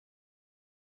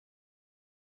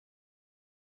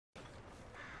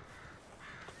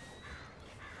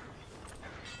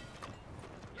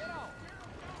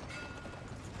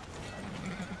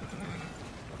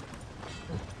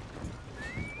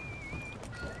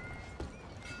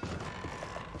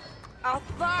I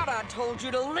thought I told you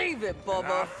to leave it, And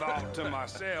I Bubba. thought to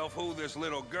myself who this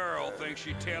little girl thinks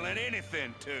she telling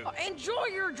anything to. Enjoy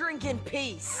your drink in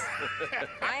peace.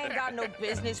 I ain't got no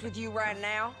business with you right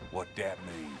now. What that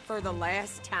mean? For the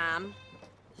last time,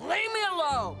 leave me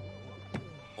alone.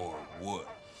 Or what?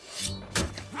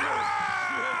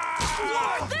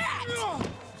 Like that!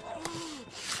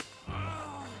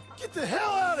 Get the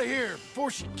hell out of here before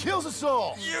she kills us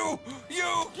all! You!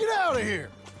 Get out of here!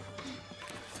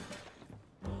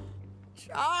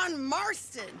 John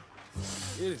Marston.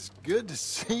 It is good to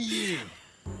see you.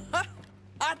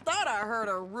 I thought I heard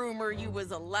a rumor you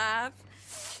was alive.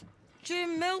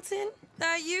 Jim Milton,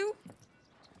 that you?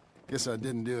 Guess I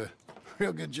didn't do a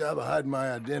real good job of hiding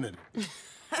my identity.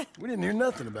 We didn't hear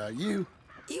nothing about you.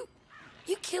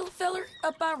 You killed a feller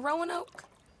up by Roanoke?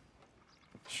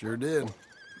 Sure did.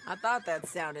 I thought that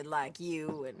sounded like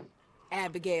you and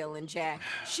Abigail and Jack.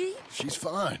 She's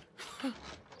fine.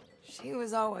 She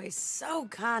was always so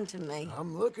kind to me.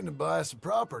 I'm looking to buy some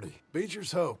property.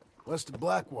 Beecher's Hope, west of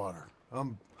Blackwater.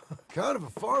 I'm kind of a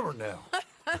farmer now.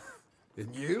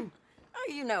 And you?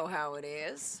 Oh, you know how it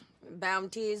is.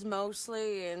 Bounties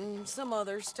mostly, and some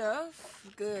other stuff,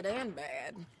 good and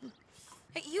bad.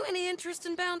 Hey, you any interest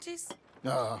in bounties?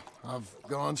 I've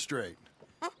gone straight.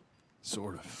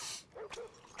 Sort of.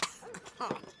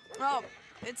 Well,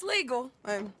 it's legal,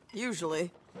 usually.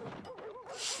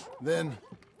 Then,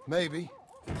 maybe.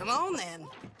 Come on, then.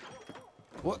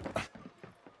 What?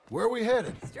 Where are we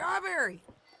headed? Strawberry.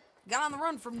 Got on the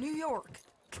run from New York.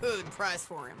 Good price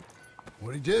for him.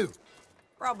 What'd he do?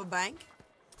 Rob a bank?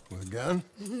 With a gun?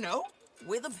 No,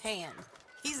 with a pen.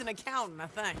 He's an accountant, I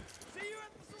think.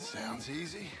 Sounds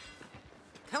easy.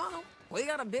 Come on, we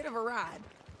got a bit of a ride.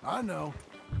 I know.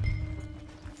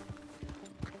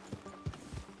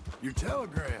 Your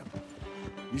telegram.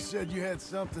 You said you had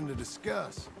something to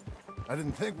discuss. I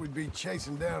didn't think we'd be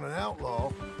chasing down an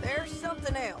outlaw. There's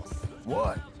something else.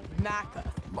 What? Micah.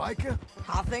 Micah?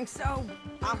 I think so.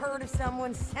 I heard of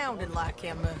someone sounded like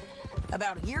him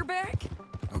about a year back.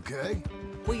 Okay.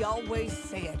 We always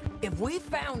said, if we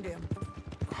found him...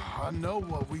 I know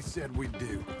what we said we'd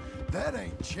do. That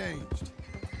ain't changed.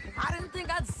 I didn't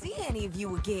think I'd see any of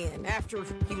you again after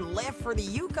you left for the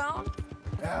Yukon.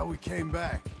 Yeah, we came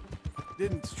back.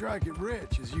 Didn't strike it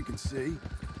rich, as you can see.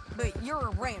 But you're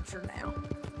a rancher now.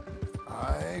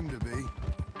 I aim to be.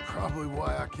 Probably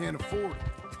why I can't afford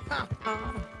it.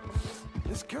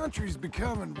 This country's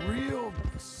becoming real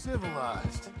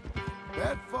civilized.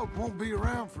 Bad folk won't be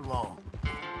around for long.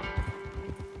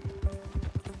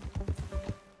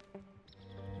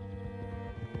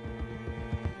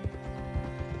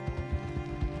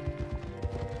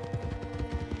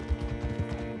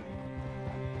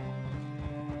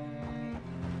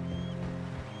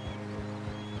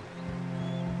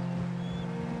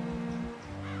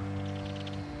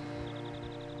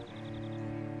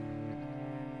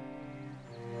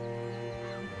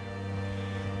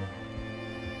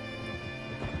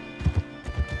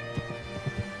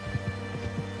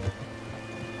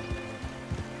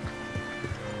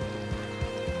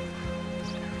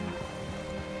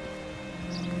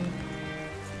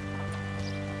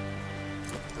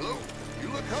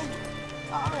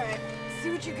 See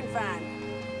what you can find.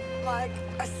 Like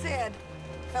I said,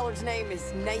 feller's name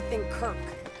is Nathan Kirk.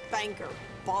 Banker.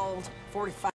 Bald.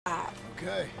 45.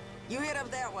 Okay. You head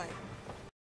up that way.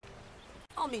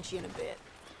 I'll meet you in a bit.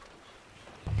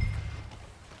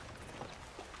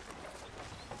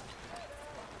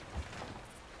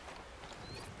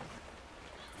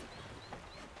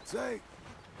 Say,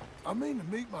 I mean to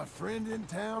meet my friend in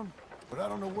town, but I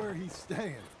don't know where he's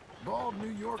staying. Bald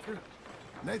New Yorker,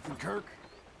 Nathan Kirk.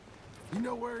 You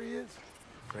know where he is?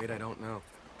 Afraid I don't know.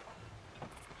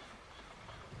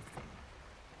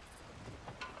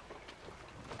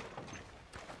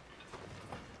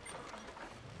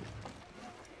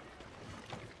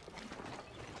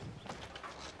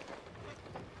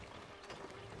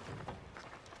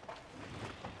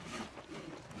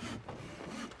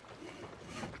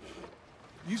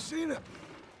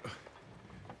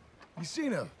 You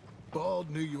seen a bald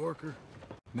New Yorker,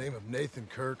 name of Nathan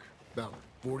Kirk, about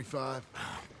 45?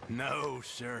 No,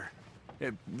 sir.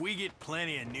 We get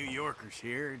plenty of New Yorkers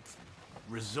here. It's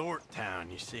resort town,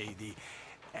 you see. The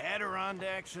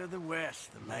Adirondacks of the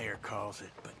West, the mayor calls it,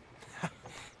 but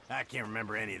I can't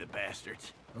remember any of the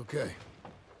bastards. Okay.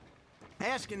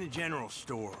 Ask in the general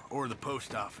store or the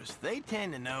post office. They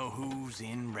tend to know who's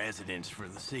in residence for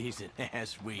the season,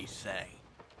 as we say.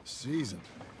 Season?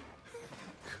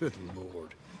 Good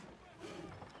Lord.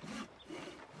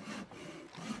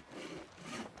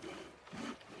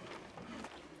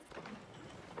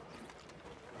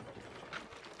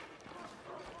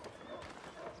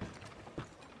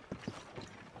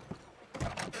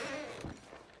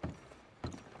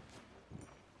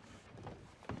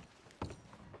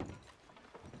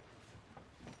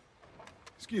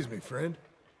 Excuse me, friend.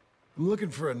 I'm looking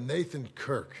for a Nathan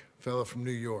Kirk, fella from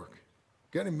New York.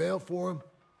 Got any mail for him?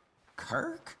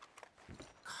 Kirk?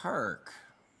 Kirk?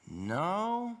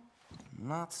 No,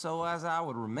 not so as I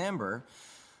would remember.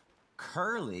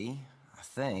 Curly, I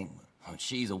think. Well,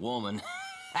 she's a woman.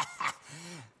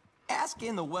 Ask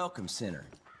in the Welcome Center.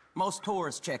 Most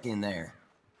tourists check in there.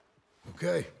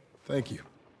 Okay, thank you.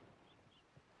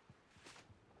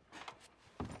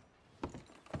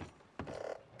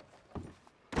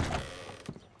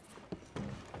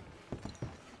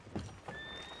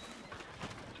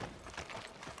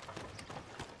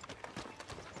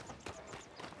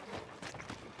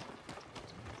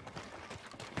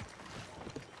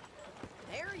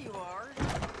 There you are.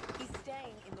 He's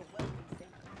staying in the Welcome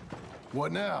Center.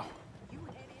 What now? You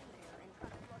would head in there and try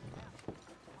to flush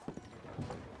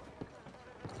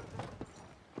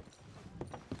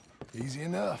it out. Easy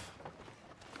enough.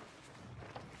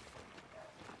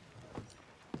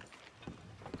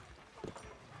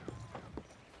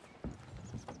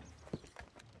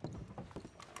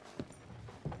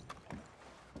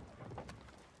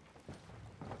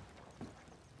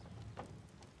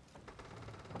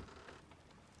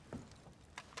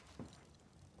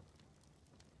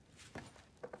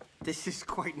 This is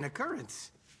quite an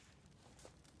occurrence.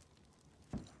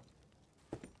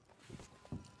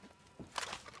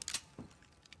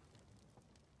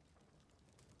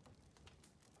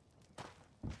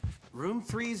 Room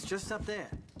 3's just up there.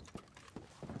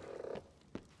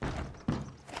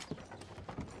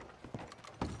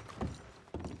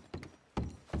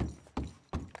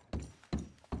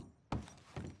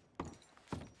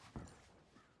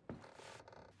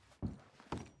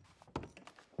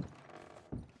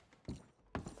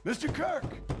 Mr. Kirk!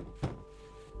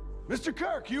 Mr.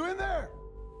 Kirk, you in there?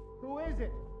 Who is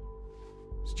it?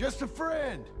 It's just a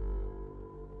friend.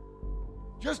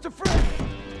 Just a friend.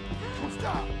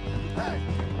 Stop! Hey!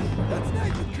 That's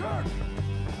Nathan Kirk!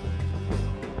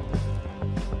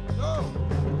 Oh!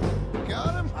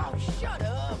 Got him? Oh, shut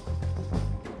up!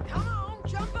 Come on,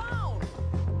 jump on!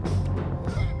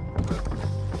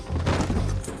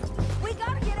 We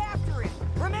gotta get after him.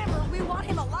 Remember, we want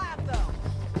him alive,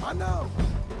 though. I know!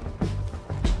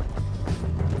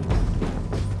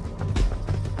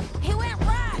 He went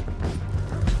right!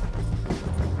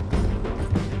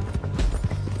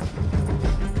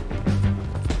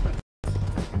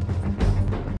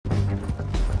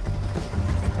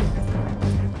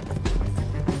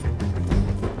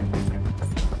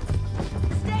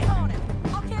 Stay on him.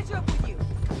 I'll catch up with you.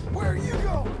 Where are you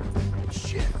going?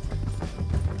 Shit!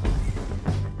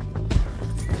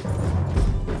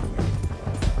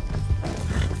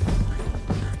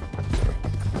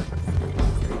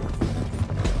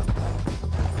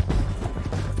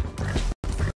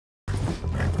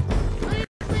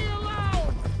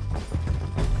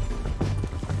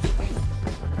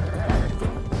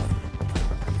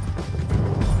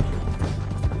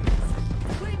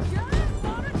 We just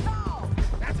want to talk.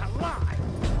 That's a lie!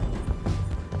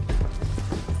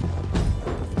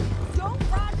 Don't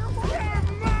ride your horse.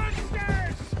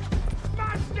 Monsters!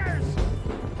 Monsters!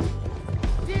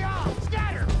 Dion,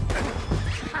 scatter!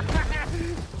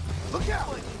 Look out!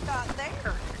 What you got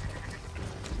there?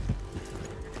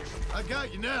 I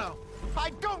got you now.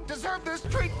 I don't deserve this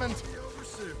treatment!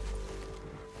 Oversoon.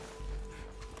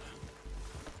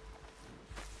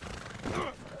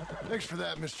 Thanks for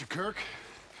that, Mr. Kirk.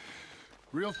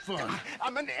 Real fun.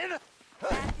 I'm an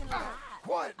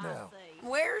Quiet now.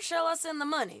 Where shall I send the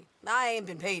money? I ain't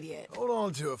been paid yet. Hold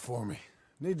on to it for me.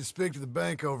 Need to speak to the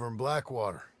bank over in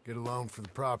Blackwater. Get a loan for the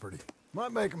property.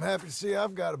 Might make them happy to see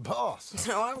I've got a boss.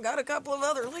 So I've got a couple of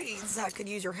other leads I could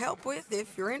use your help with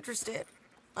if you're interested.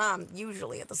 I'm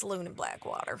usually at the saloon in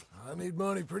Blackwater. I need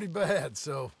money pretty bad,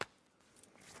 so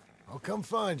I'll come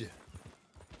find you.